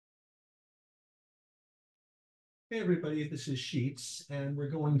Hey everybody, this is Sheets, and we're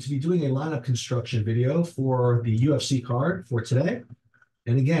going to be doing a lineup construction video for the UFC card for today.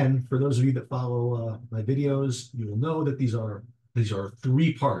 And again, for those of you that follow my videos, you will know that these are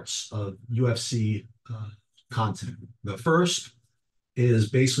three parts of UFC content. The first is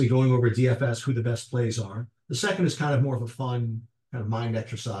basically going over DFS, who the best plays are. The second is kind of more of a fun kind of mind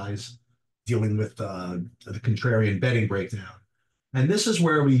exercise, dealing with the contrarian betting breakdown. And this is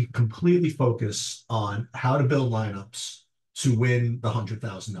where we completely focus on how to build lineups to win the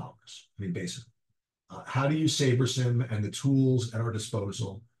 $100,000. I mean, basically, how to use SaberSim and the tools at our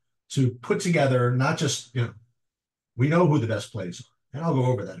disposal to put together not just, we know who the best plays are, and I'll go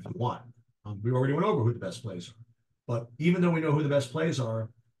over that if you want. We already went over who the best plays are. But even though we know who the best plays are,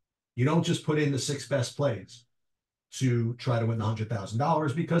 you don't just put in the six best plays to try to win the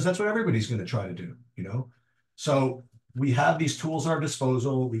 $100,000 because that's what everybody's going to try to do. So we have these tools at our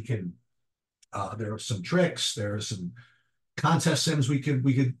disposal. We can, there are some tricks, there are some contest sims we could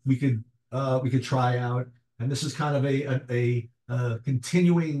try out. And this is kind of a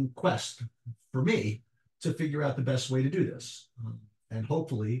continuing quest for me to figure out the best way to do this. And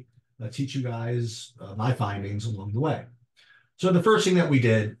hopefully teach you guys my findings along the way. So the first thing that we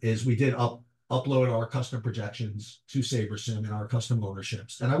did is we did upload our custom projections to SaberSim and our custom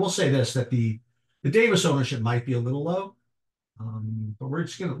ownerships. And I will say this, that the Davis ownership might be a little low, but we're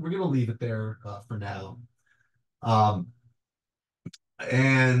gonna leave it there for now. And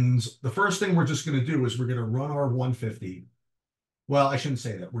the first thing we're just gonna do is we're gonna run our 150. Well, I shouldn't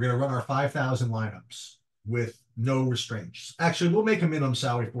say that. We're gonna run our 5,000 lineups with no restraints. Actually, we'll make a minimum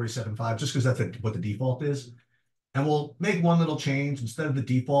salary 47.5 just because that's what the default is. And we'll make one little change. Instead of the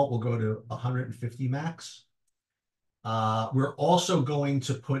default, we'll go to 150 max. We're also going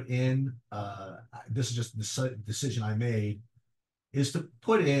to put in, this is just the decision I made, is to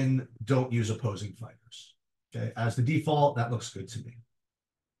put in don't use opposing fighters. Okay, as the default, that looks good to me.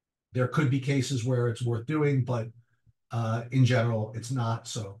 There could be cases where it's worth doing, but in general, it's not.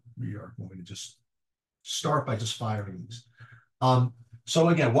 So we are going to just start by just firing these. So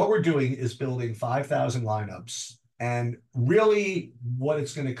again, what we're doing is building 5,000 lineups. And really what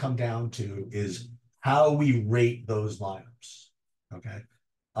it's going to come down to is how we rate those lineups, okay?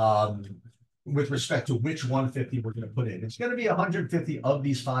 With respect to which 150 we're going to put in. It's going to be 150 of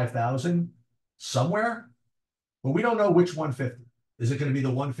these 5,000 somewhere, but we don't know which 150. Is it going to be the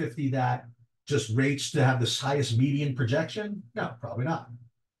 150 that just rates to have the highest median projection? No, probably not.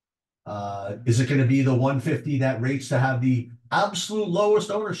 Is it going to be the 150 that rates to have the absolute lowest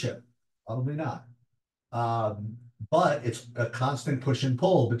ownership? Probably not. But it's a constant push and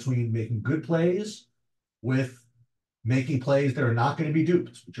pull between making good plays with making plays that are not going to be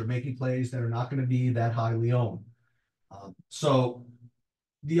duped, which are making plays that are not going to be that highly owned. So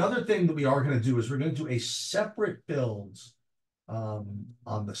the other thing that we are going to do is we're going to do a separate build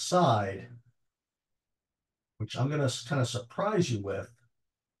on the side, which I'm going to kind of surprise you with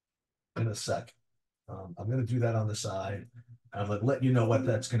in a second. I'm going to do that on the side. I'm going to let you know what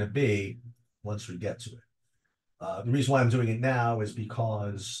that's going to be once we get to it. The reason why I'm doing it now is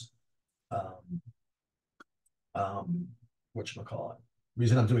because, whatchamacallit? The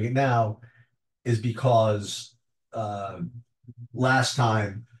reason I'm doing it now is because last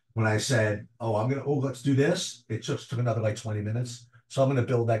time when I said, let's do this, it just took another like 20 minutes. So I'm going to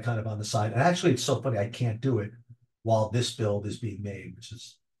build that kind of on the side. And actually, it's so funny, I can't do it while this build is being made, which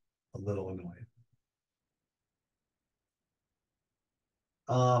is a little annoying.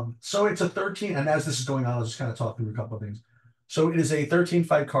 So it's a 13, and as this is going on, I'll just kind of talk through a couple of things. So it is a 13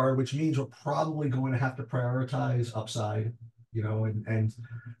 fight card, which means we're probably going to have to prioritize upside, and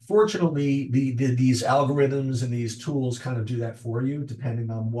fortunately, these algorithms and these tools kind of do that for you, depending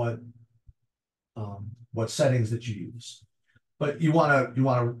on what settings that you use. But you want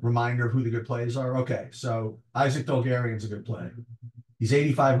a reminder of who the good plays are. Okay, so Isaac Dolgarian's a good play. He's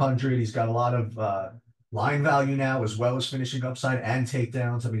 8,500. He's got a lot of line value now, as well as finishing upside and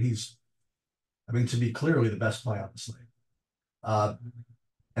takedowns. I mean, to be clearly the best play on the slate.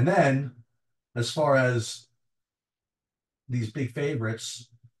 And then, as far as these big favorites,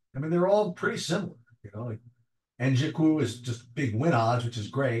 I mean, they're all pretty similar. Like Njiku is just big win odds, which is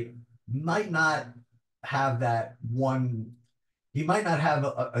great. Might not have that one. He might not have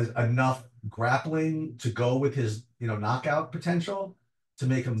enough grappling to go with his, knockout potential to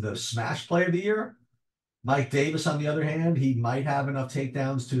make him the smash play of the year. Mike Davis, on the other hand, he might have enough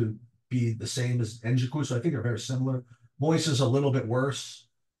takedowns to be the same as Njiku, so I think they're very similar. Moise is a little bit worse,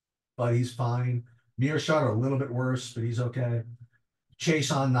 but he's fine. Mearshot are a little bit worse, but he's okay.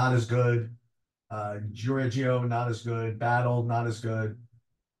 Chason, not as good. Giorgio, not as good. Battle, not as good.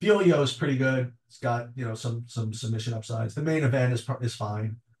 Filio is pretty good. It's got, some submission upsides. The main event is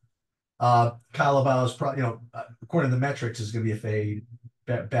fine. Calabao is probably, according to the metrics, is going to be a fade.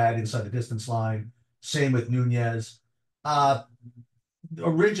 Bad inside the distance line. Same with Nunez. Uh,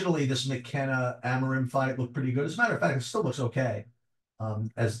 Originally, this McKenna Amarim fight looked pretty good. As a matter of fact, it still looks okay.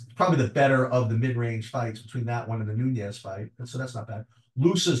 As probably the better of the mid-range fights between that one and the Nunez fight. So that's not bad.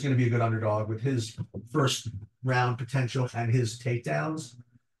 Lusa is going to be a good underdog with his first round potential and his takedowns.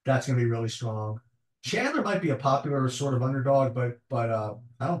 That's going to be really strong. Chandler might be a popular sort of underdog, but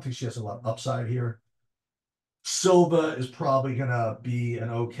I don't think she has a lot of upside here. Silva is probably going to be an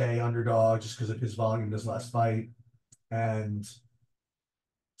okay underdog just because of his volume in his last fight. And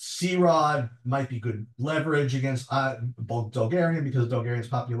C-Rod might be good leverage against Bulgarian because of Bulgarian's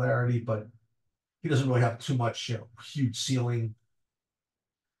popularity, but he doesn't really have too much, huge ceiling.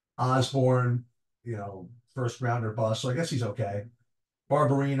 Osborne, first rounder bust, so I guess he's okay.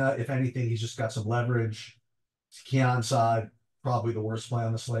 Barberina, if anything, he's just got some leverage. Keon Side, probably the worst play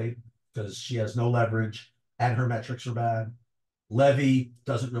on the slate because she has no leverage and her metrics are bad. Levy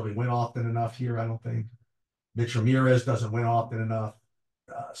doesn't really win often enough here, I don't think. Mitch Ramirez doesn't win often enough.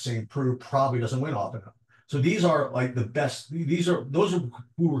 St. Preux probably doesn't win often enough. So these are like the best. Those are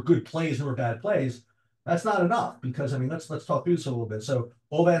who were good plays and who were bad plays. That's not enough because let's talk through this a little bit. So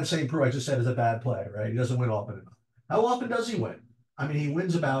Ovan St. Preux, I just said, is a bad play, right? He doesn't win often enough. How often does he win? He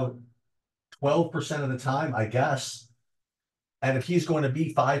wins about 12% of the time, I guess. And if he's going to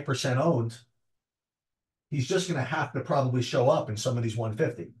be 5% owned, he's just going to have to probably show up in some of these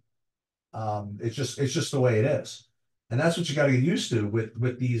 150. It's just the way it is. And that's what you got to get used to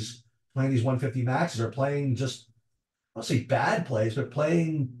with these playing these 150 maxes, or playing just, I'll say bad plays, but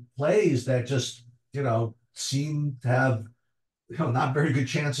playing plays that just, seem to have, not very good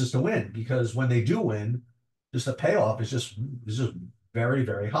chances to win, because when they do win, just the payoff is just very,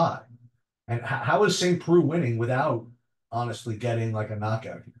 very high. And how is St. Preux winning without honestly getting like a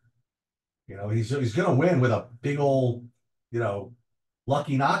knockout here? He's going to win with a big old,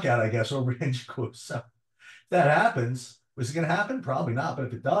 lucky knockout, I guess, over Inchku. So if that happens, is it going to happen? Probably not. But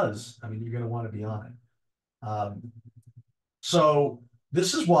if it does, you're going to want to be on it. So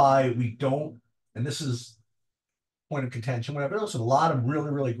this is why we don't, and this is point of contention, whatever. There's a lot of really,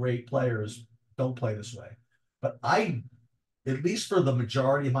 really great players don't play this way. But I, at least for the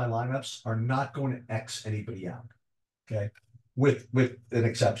majority of my lineups, are not going to X anybody out. Okay. With an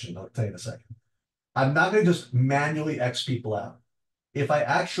exception, I'll tell you in a second. I'm not going to just manually X people out. If I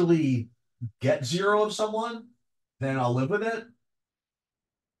actually get 0 of someone, then I'll live with it.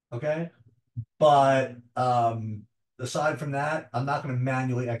 Okay. But aside from that, I'm not going to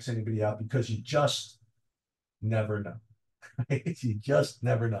manually X anybody out because you just never know. You just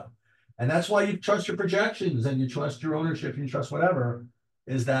never know. And that's why you trust your projections and you trust your ownership and you trust whatever,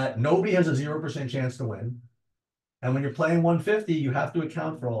 is that nobody has a 0% chance to win. And when you're playing 150, you have to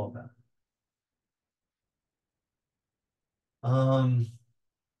account for all of that.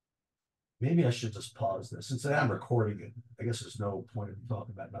 Maybe I should just pause this. Since I'm recording it, I guess there's no point in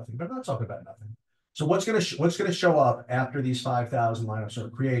talking about nothing, but I'm not talking about nothing. So what's gonna show up after these 5,000 lineups are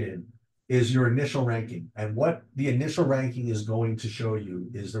created is your initial ranking. And what the initial ranking is going to show you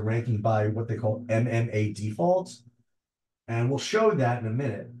is the ranking by what they call MMA defaults. And we'll show that in a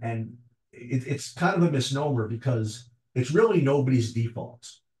minute. And it's kind of a misnomer because it's really nobody's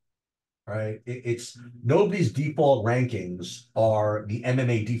defaults. Right? It's nobody's default rankings are the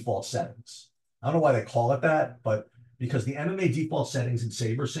MMA default settings. I don't know why they call it that, but because the MMA default settings in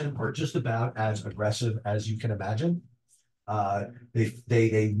SaberSim are just about as aggressive as you can imagine.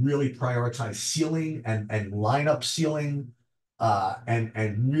 They really prioritize ceiling and lineup ceiling,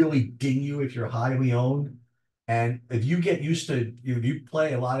 and really ding you if you're highly owned. And if you get used to, if you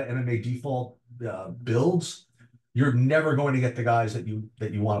play a lot of MMA default builds, you're never going to get the guys that you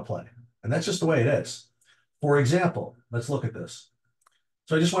want to play. And that's just the way it is. For example, let's look at this.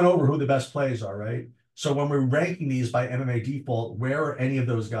 So I just went over who the best plays are, right? So when we're ranking these by MMA default, where are any of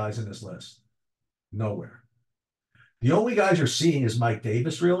those guys in this list? Nowhere. The only guys you're seeing is Mike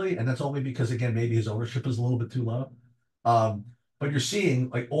Davis, really, and that's only because, again, maybe his ownership is a little bit too low. But you're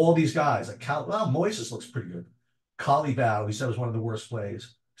seeing like all these guys, like Moises looks pretty good. Kali Bao, he said, was one of the worst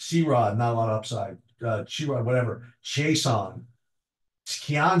plays. C-Rod, not a lot of upside. Chirod, whatever. Chason.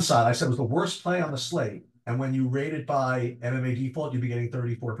 Kiansad, I said, was the worst play on the slate. And when you rate it by MMA default, you'd be getting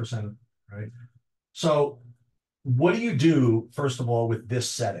 34%, right? So what do you do, first of all, with this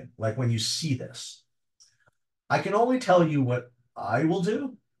setting? Like when you see this, I can only tell you what I will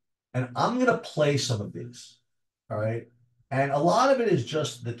do, and I'm going to play some of these, all right? And a lot of it is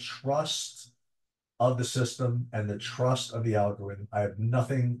just the trust of the system and the trust of the algorithm. I have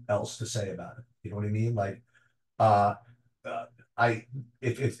nothing else to say about it. You know what I mean? Like, uh, uh I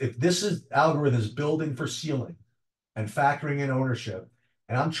if this is algorithms building for ceiling and factoring in ownership,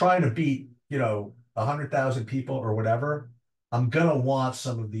 and I'm trying to beat, 100,000 people or whatever, I'm gonna want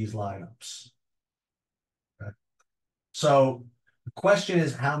some of these lineups. Okay? So the question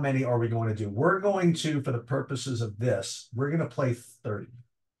is, how many are we going to do? We're going to, for the purposes of this, we're going to play 30.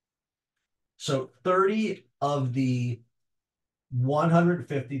 So 30 of the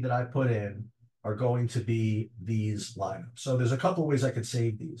 150 that I put in are going to be these lineups. So there's a couple of ways I could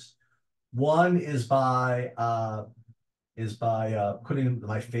save these. One is by putting in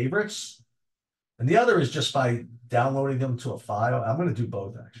my favorites, and the other is just by downloading them to a file. I'm going to do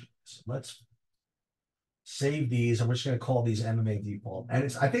both actually. So let's save these, and we're just going to call these MMA default. And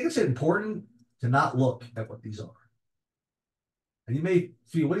I think it's important to not look at what these are. And you may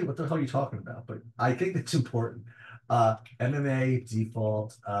feel, what the hell are you talking about? But I think it's important. MMA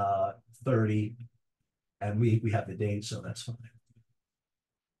default 30, and we have the date, so that's fine.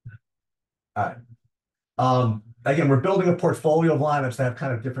 All right. Again, we're building a portfolio of lineups that have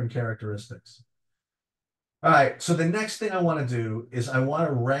kind of different characteristics. All right, so the next thing I want to do is I want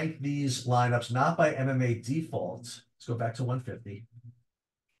to rank these lineups not by MMA default. Let's go back to 150.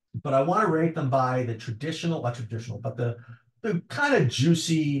 But I want to rank them by the traditional, not traditional, but the kind of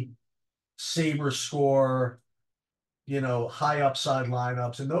juicy saber score, high upside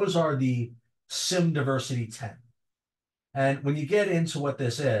lineups. And those are the sim diversity 10. And when you get into what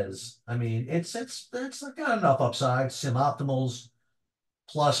this is, I mean, it's got enough upside, sim optimals,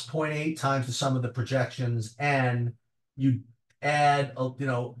 plus 0.8 times the sum of the projections, and you add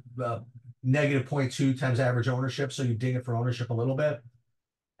negative 0.2 times average ownership, so you ding it for ownership a little bit.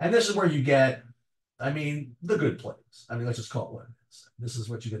 And this is where you get, I mean, the good plays. I mean, let's just call it what it is. This is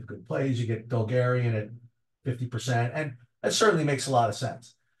what you get, the good plays. You get Bulgarian at 50%, and that certainly makes a lot of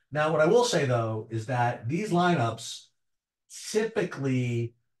sense. Now, what I will say, though, is that these lineups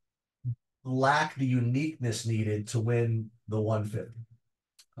typically lack the uniqueness needed to win the 150.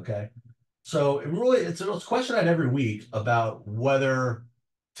 Okay. So it's a question I had every week about whether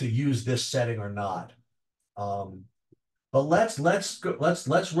to use this setting or not. But let's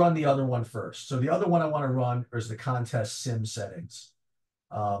run the other one first. So the other one I want to run is the contest sim settings.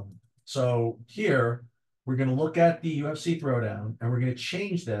 So here we're going to look at the UFC Throwdown, and we're going to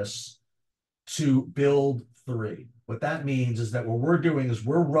change this to build 3. What that means is that what we're doing is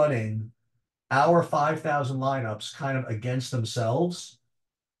we're running our 5,000 lineups kind of against themselves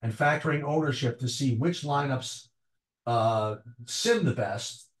and factoring ownership to see which lineups sim the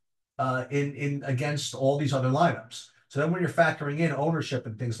best in against all these other lineups. So then when you're factoring in ownership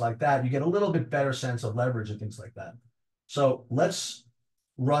and things like that, you get a little bit better sense of leverage and things like that. So let's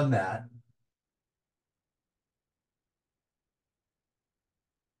run that.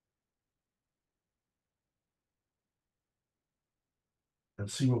 And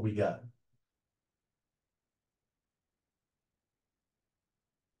see what we got.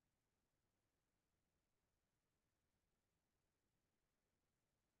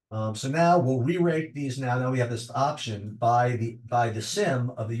 So now we'll re-rate these now. Now we have this option by the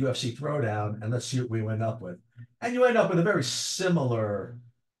sim of the UFC Throwdown, and let's see what we end up with. And you end up with a very similar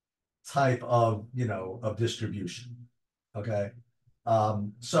type of, of distribution. Okay.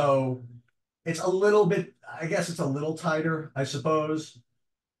 So it's a little bit, I guess it's a little tighter, I suppose.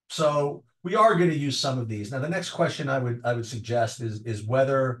 So we are going to use some of these. Now, the next question I would suggest is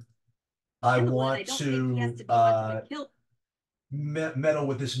whether I want to meddle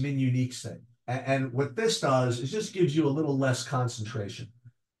with this min uniques thing. And what this does is just gives you a little less concentration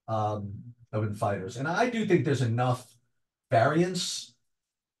of fighters. And I do think there's enough variance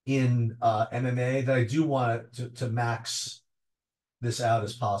in MMA that I do want to max this out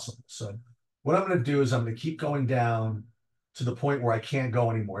as possible. So what I'm going to do is I'm going to keep going down to the point where I can't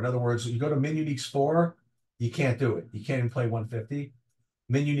go anymore. In other words, you go to min uniques 4, you can't do it. You can't even play 150.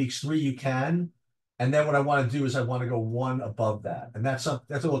 Min uniques 3, you can. And then what I want to do is I want to go one above that. And that's a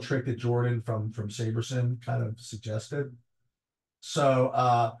little trick that Jordan from SaberSim kind of suggested. So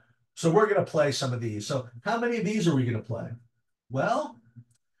we're going to play some of these. So how many of these are we going to play? Well,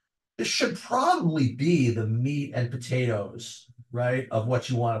 this should probably be the meat and potatoes, right, of what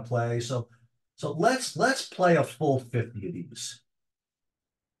you want to play. So let's play a full 50 of these.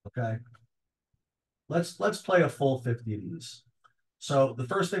 Okay. Let's play a full 50 of these. So the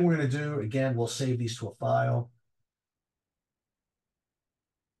first thing we're going to do, again, we'll save these to a file.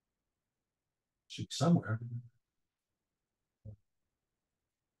 Should be somewhere.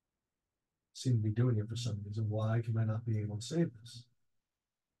 Seem to be doing it for some reason. Why can I not be able to save this?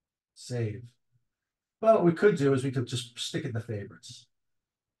 Save. Well, what we could do is we could just stick it in the favorites.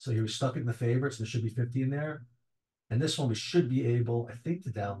 So you're stuck in the favorites. There should be 50 in there. And this one we should be able, I think,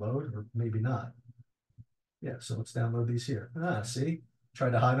 to download, or maybe not. Yeah, so let's download these here. Ah, see?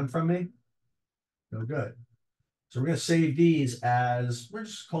 Tried to hide them from me. No good. So we're going to save these as, we're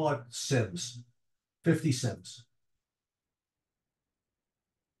just call it Sims, 50 Sims.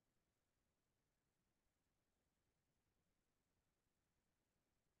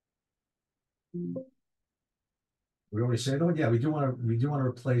 We already saved them. Yeah, we do want to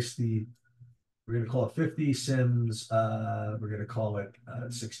replace the, we're going to call it 50 Sims. We're going to call it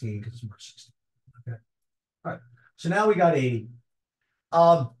 16 because it's more 16. Okay. All right. So now we got 80.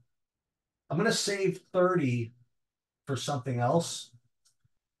 Um, I'm going to save 30 for something else.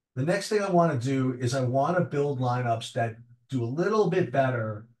 The next thing I want to do is I want to build lineups that do a little bit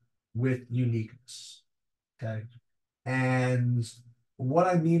better with uniqueness. Okay. And what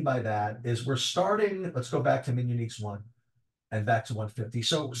I mean by that is we're starting, let's go back to min uniques one and back to 150.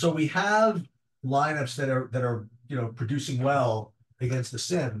 So we have lineups that are producing well against the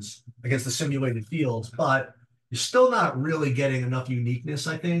sims, against the simulated fields, but you're still not really getting enough uniqueness,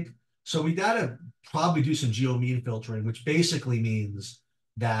 I think. So we gotta probably do some geo mean filtering, which basically means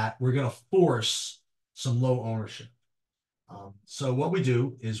that we're gonna force some low ownership. So what we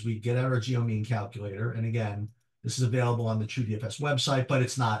do is we get out our geo mean calculator, and again, this is available on the TrueDFS website, but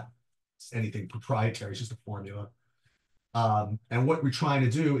it's not anything proprietary, it's just a formula. And what we're trying to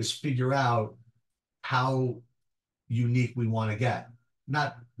do is figure out how unique we want to get.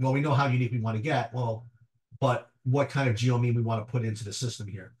 Not, well, we know how unique we want to get, well, but what kind of geomean we want to put into the system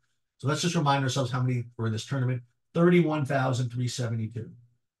here. So let's just remind ourselves how many were in this tournament. 31,372.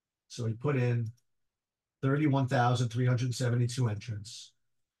 So we put in 31,372 entrants.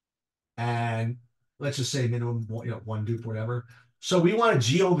 And let's just say minimum, one dupe, whatever. So we want a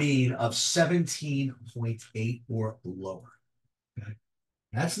geo mean of 17.8 or lower. Okay.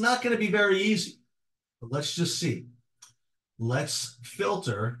 That's not going to be very easy, but let's just see. Let's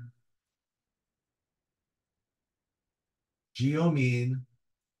filter geo mean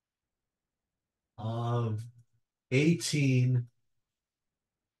of 18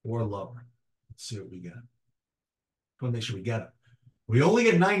 or lower. Let's see what we get. I want to make sure we get it. We only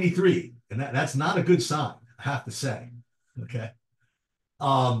get 93, and that's not a good sign, I have to say. Okay.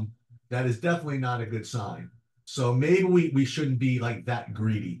 That is definitely not a good sign. So maybe we shouldn't be like that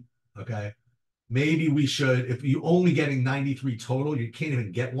greedy. Okay. Maybe we should, if you're only getting 93 total, you can't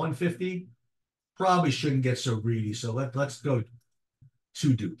even get 150, probably shouldn't get so greedy. So let's go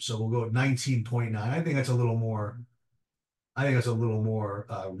two dupes. So we'll go 19.9. I think that's a little more,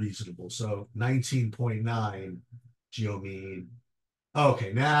 reasonable. So 19.9 geo mean.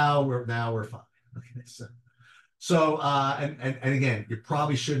 Okay, now we're fine. Okay, and again, you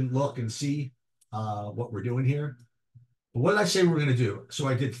probably shouldn't look and see what we're doing here. But what did I say we're gonna do? So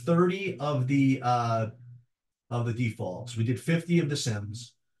I did 30 of the defaults. We did 50 of the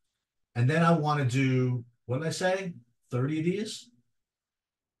sims. And then I want to do, what did I say? 30 of these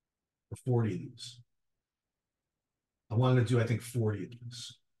or 40 of these? I wanted to do, I think, 40 of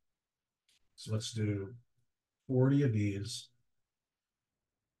these. So let's do 40 of these.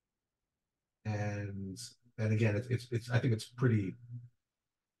 And again, I think it's pretty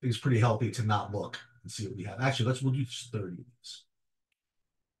healthy to not look and see what we have. Actually, we'll do just 30 of these.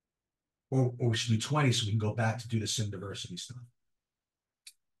 Or we should do 20 so we can go back to do the sim diversity stuff.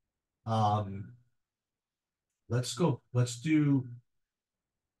 Let's do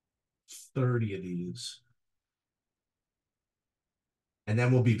 30 of these. And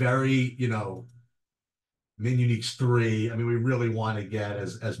then we'll be very, min uniques 3. I mean, we really want to get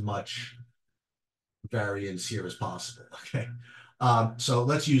as much variance here as possible. Okay. So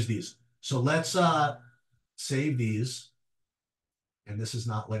let's use these. So let's save these. And this is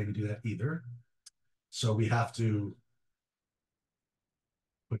not letting me do that either. So we have to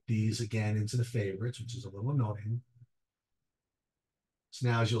put these again into the favorites, which is a little annoying. So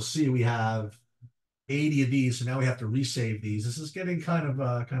now, as you'll see, we have 80 of these. So now we have to resave these. This is getting kind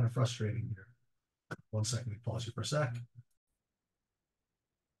of frustrating here. 1 second, let me pause you for a sec.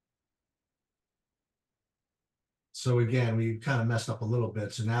 So again, we kind of messed up a little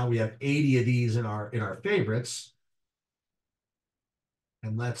bit. So now we have 80 of these in our favorites.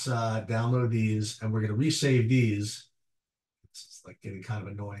 And let's download these, and we're going to resave these. It's like getting kind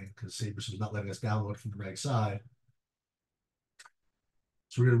of annoying because Sabres is not letting us download from the reg side.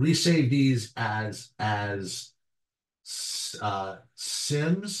 So we're going to resave these as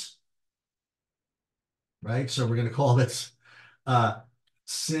Sims, right? So we're going to call this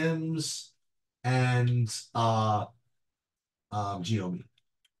Sims and Geomean.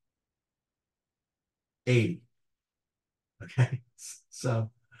 80. Okay. So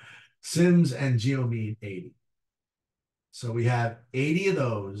Sims and Geomean 80. So we have 80 of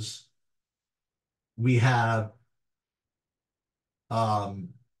those. We have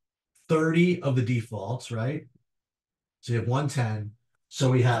 30 of the defaults, right? So you have 110.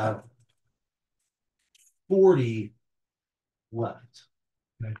 So we have 40 left.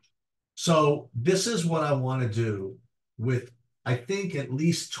 Okay. So this is what I want to do with, I think, at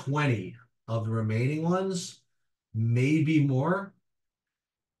least 20 of the remaining ones, maybe more.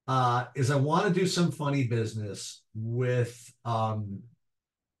 Is I want to do some funny business with a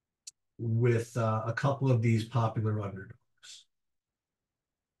couple of these popular underdogs.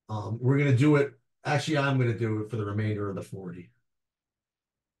 We're gonna do it. Actually, I'm gonna do it for the remainder of the 40.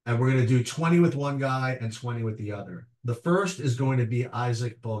 And we're going to do 20 with one guy and 20 with the other. The first is going to be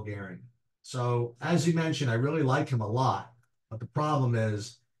Isaac Bulgarian. So, as you mentioned, I really like him a lot, but the problem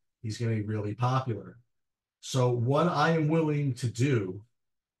is he's going to be really popular. So, what I am willing to do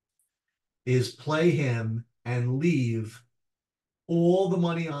is play him and leave all the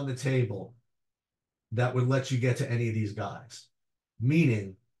money on the table that would let you get to any of these guys.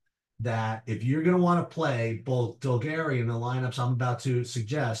 Meaning that if you're going to want to play both Bulgarian in the lineups I'm about to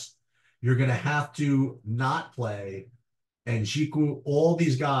suggest, you're going to have to not play and Jiku, all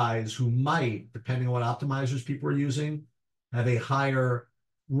these guys who might, depending on what optimizers people are using, have a higher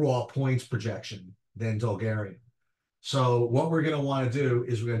raw points projection than Bulgarian. So what we're going to want to do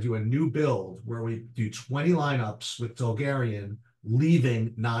is we're going to do a new build where we do 20 lineups with Bulgarian,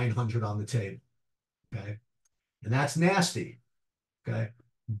 leaving 900 on the table. Okay. And that's nasty. Okay.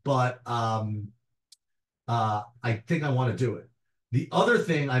 But I think I want to do it. The other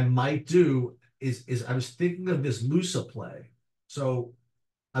thing I might do is I was thinking of this Lusa play. So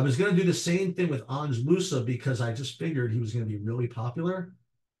I was going to do the same thing with Ange Lusa because I just figured he was going to be really popular.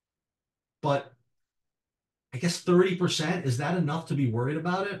 But I guess 30%, is that enough to be worried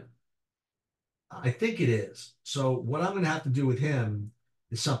about it? I think it is. So what I'm going to have to do with him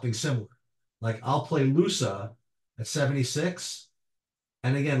is something similar. Like I'll play Lusa at 76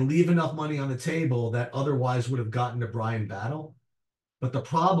 and again, leave enough money on the table that otherwise would have gotten to Brian Battle. But the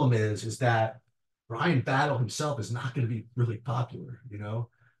problem is that Brian Battle himself is not going to be really popular, you know?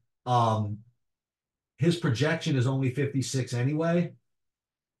 Um, his projection is only 56 anyway.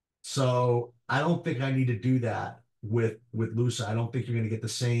 So I don't think I need to do that with Lusa. I don't think you're going to get the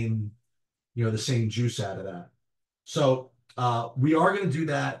same, the same juice out of that. So we are going to do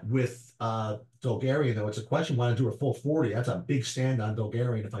that with Bulgarian, though. It's a question, want to do a full 40. That's a big stand on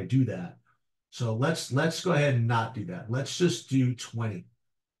Bulgarian if I do that. So let's go ahead and not do that. Let's just do 20.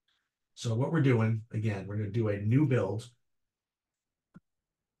 So what we're doing, again, we're going to do a new build.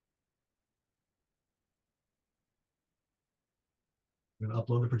 I'm going to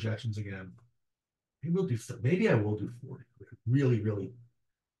upload the projections again. Maybe I will do 40. Really, really,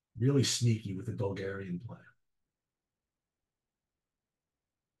 really sneaky with the Bulgarian play.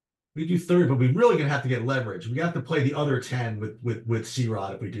 We do 30, but we're really going to have to get leverage. We have to play the other 10 with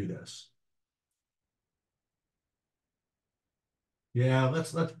C-Rod if we do this. Yeah,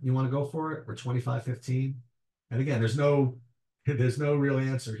 let's you want to go for it? We're 25-15. And again, there's no real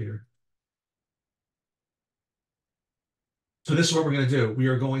answer here. So this is what we're going to do. We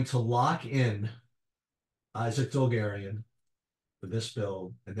are going to lock in Isaac Bulgarian for this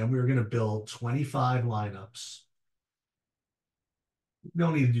build, and then we're going to build 25 lineups. We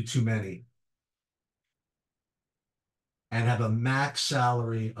don't need to do too many. And have a max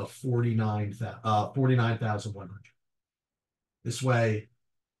salary of 49,100. This way,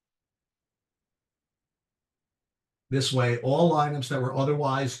 all lineups that were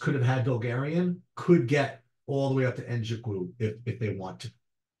otherwise could have had Bulgarian could get all the way up to Njiku if they want to.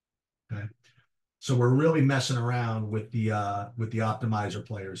 Okay. So we're really messing around with the optimizer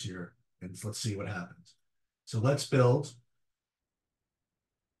players here. And let's see what happens. So let's build.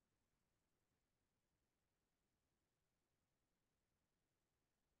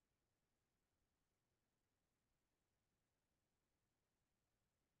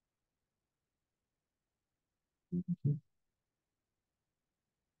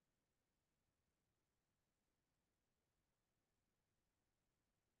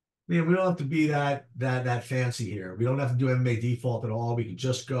 Yeah, we don't have to be that fancy here. We don't have to do MMA default at all. We can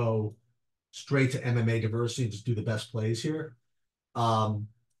just go straight to MMA diversity and just do the best plays here. Um,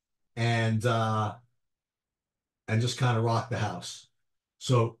 and just kind of rock the house.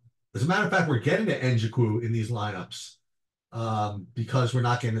 So as a matter of fact, we're getting to Njiku in these lineups because we're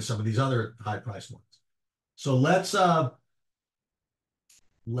not getting to some of these other high priced ones. So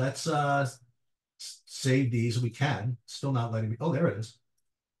let's save these. We can still not letting me. Oh, there it is.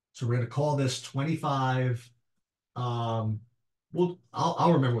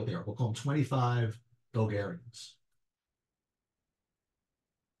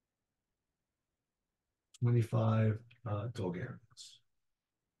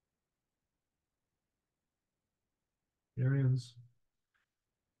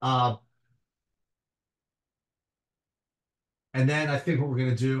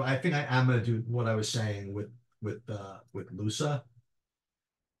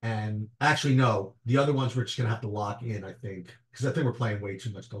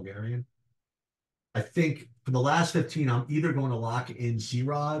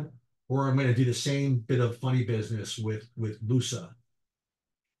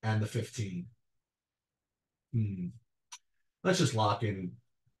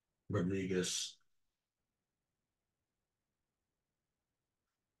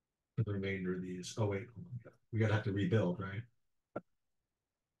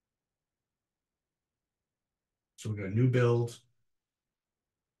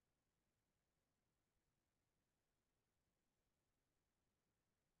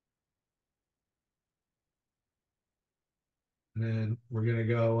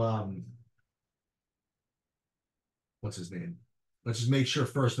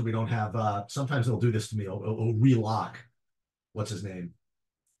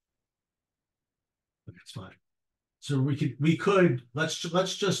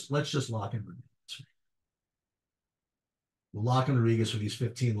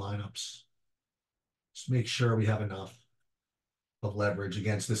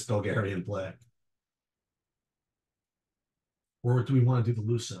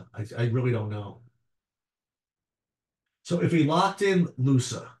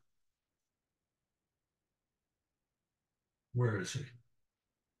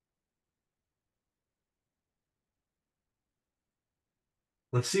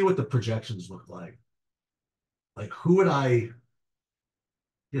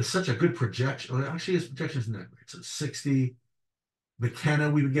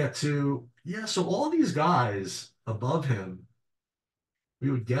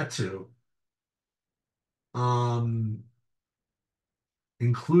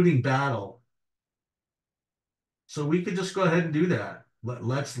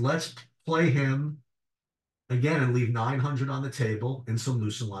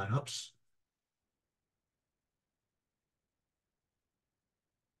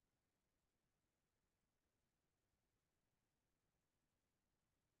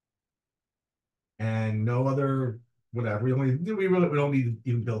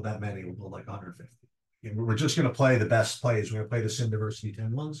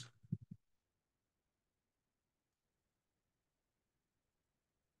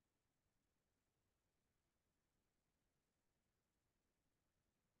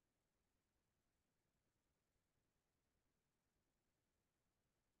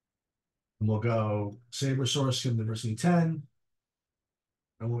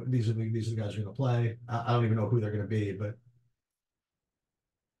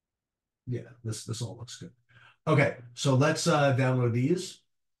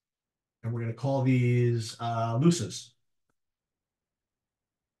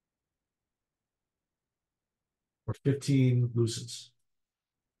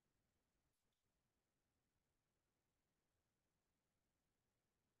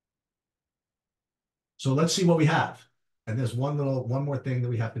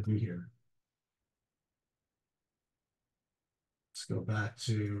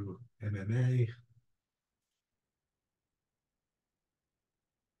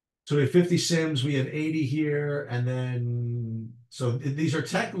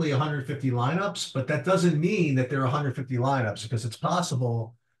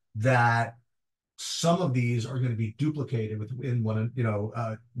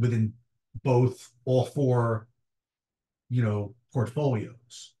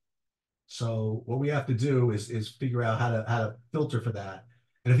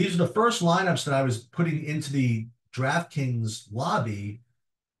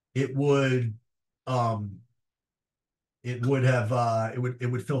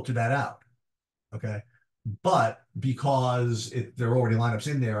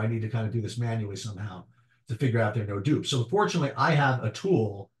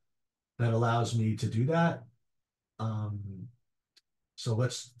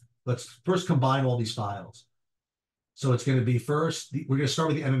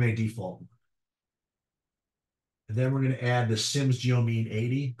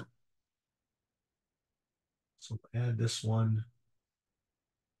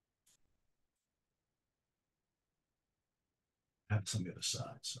 That's on the other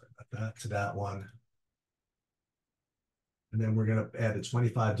side. Sorry about that. To that one. And then we're going to add the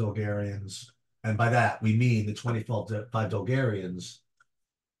 25 Bulgarians. And by that, we mean the 25 Bulgarians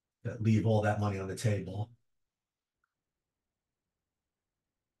that leave all that money on the table.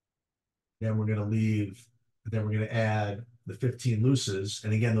 Then we're going to leave, then we're going to add the 15 looses.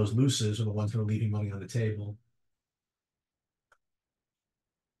 And again, those looses are the ones that are leaving money on the table.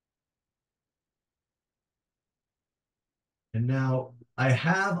 And now I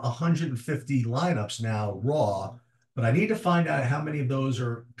have 150 lineups now raw, but I need to find out how many of those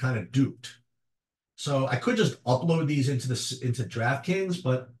are kind of duped. So I could just upload these into DraftKings,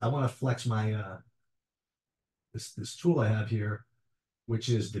 but I want to flex my this tool I have here, which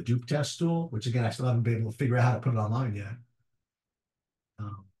is the dupe test tool, which again I still haven't been able to figure out how to put it online yet.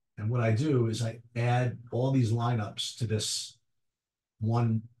 And what I do is I add all these lineups to this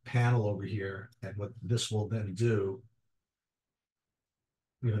one panel over here, and what this will then do,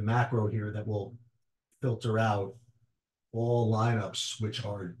 we have a macro here that will filter out all lineups which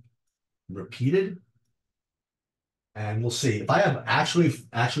are repeated. And we'll see. If I have actually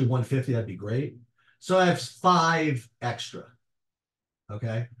 150, that'd be great. So I have 5 extra.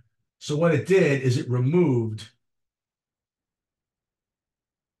 Okay. So what it did is it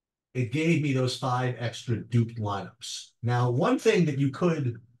gave me those 5 extra duped lineups. Now, one thing that you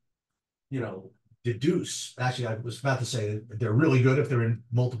could, deduce, actually, I was about to say that they're really good if they're in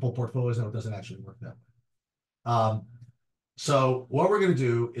multiple portfolios. No, it doesn't actually work that way. So what we're going to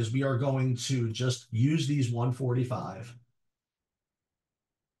do is we are going to just use these 145.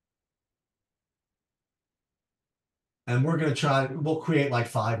 And we're going to we'll create like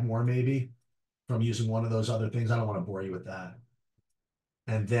 5 more maybe from using one of those other things. I don't want to bore you with that.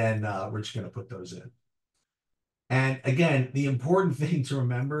 And then we're just going to put those in. And again, the important thing to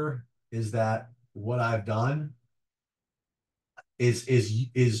remember is that what I've done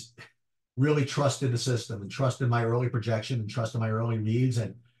is really trusted the system and trusted my early projection and trusted my early reads,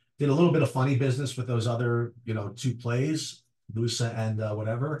 and did a little bit of funny business with those other 2 plays, Lusa and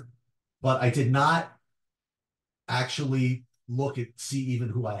whatever. But I did not actually see even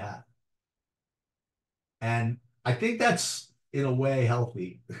who I had. And I think that's in a way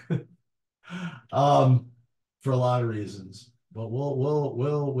healthy. For a lot of reasons. But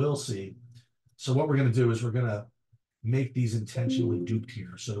we'll see. So what we're going to do is we're going to make these intentionally duped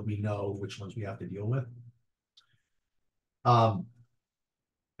here so that we know which ones we have to deal with. And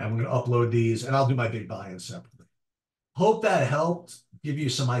we're going to upload these, and I'll do my big buy-in separately. Hope that helped give you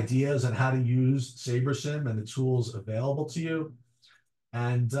some ideas on how to use SaberSim and the tools available to you.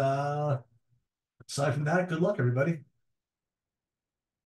 And aside from that, good luck, everybody.